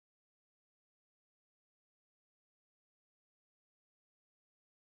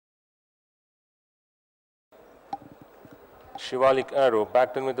Shivalik Arrow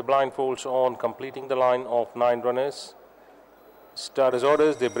backed in with the blindfolds on, completing the line of 9 runners. Start as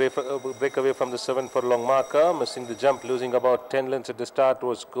orders, they break away from the 7 furlong marker, missing the jump, losing about 10 lengths at the start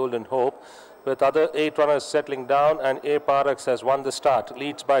was Golden Hope. With other 8 runners settling down, and A. Parax has won the start.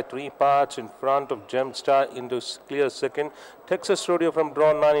 Leads by 3 parts in front of Gemstar into clear second. Texas Rodeo from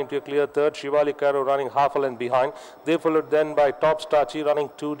drawn 9 into a clear third. Shivalik Arrow running half a length behind. They followed then by Top Starchy running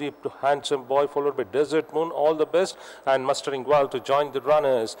 2 deep to Handsome Boy, followed by Desert Moon. All the best, and mustering well to join the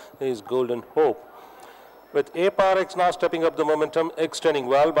runners is Golden Hope. With A. Parax now stepping up the momentum, extending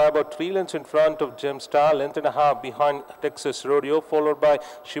well by about 3 lengths in front of Gemstar, length and a half behind Texas Rodeo, followed by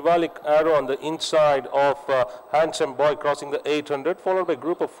Shivalik Arrow on the inside of Handsome Boy crossing the 800, followed by a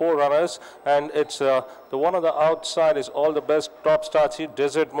group of 4 runners, and it's the one on the outside is All the Best, Top Starchy,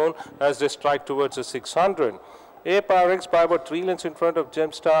 Desert Moon as they strike towards the 600. A. Parax by about 3 lengths in front of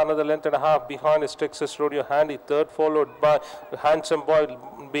Gemstar, another length and a half behind is Texas Rodeo, handy third, followed by Handsome Boy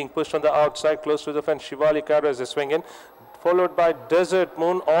being pushed on the outside close to the fence. Shivalik Arrow as they swing in, followed by Desert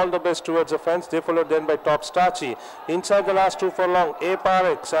Moon, All the Best towards the fence. They followed then by Top Starchy. Inside the last 2 furlong, A.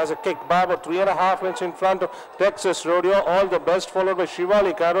 Parax has a kick by about 3.5 lengths in front of Texas Rodeo, All the Best, followed by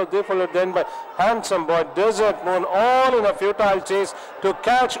Shivalik Arrow. They followed then by Handsome Boy, Desert Moon, all in a futile chase to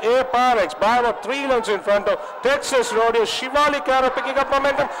catch A. Parax by about 3 lengths in front of Texas Rodeo. Shivalik Arrow picking up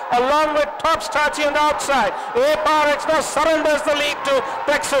momentum along with Top Starchy on the outside. A. Parax now surrenders the lead to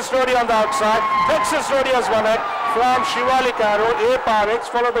Texas Rodeo on the outside. Texas Rodeo has won it from Shivalik Arrow. A. Parax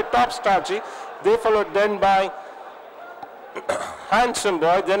followed by Top Starchy. They followed then by Handsome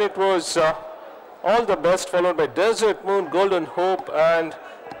Boy. Then it was All the Best, followed by Desert Moon, Golden Hope, and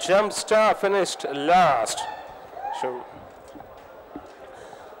Gemstar finished last. So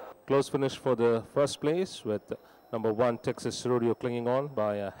close finish for the first place with number 1 Texas Rodeo clinging on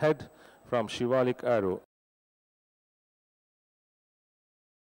by a head from Shivalik Arrow.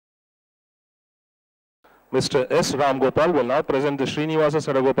 Mr. S. Ramgopal will now present the Srinivasa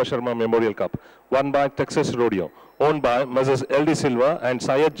Sadagopa Sharma Memorial Cup, won by Texas Rodeo, owned by Mrs. L.D. Silva and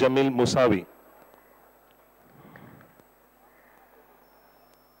Syed Jamil Musawi.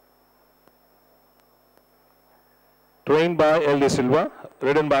 Trained by L.D. Silva,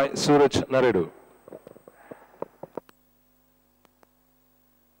 ridden by Suraj Narredu.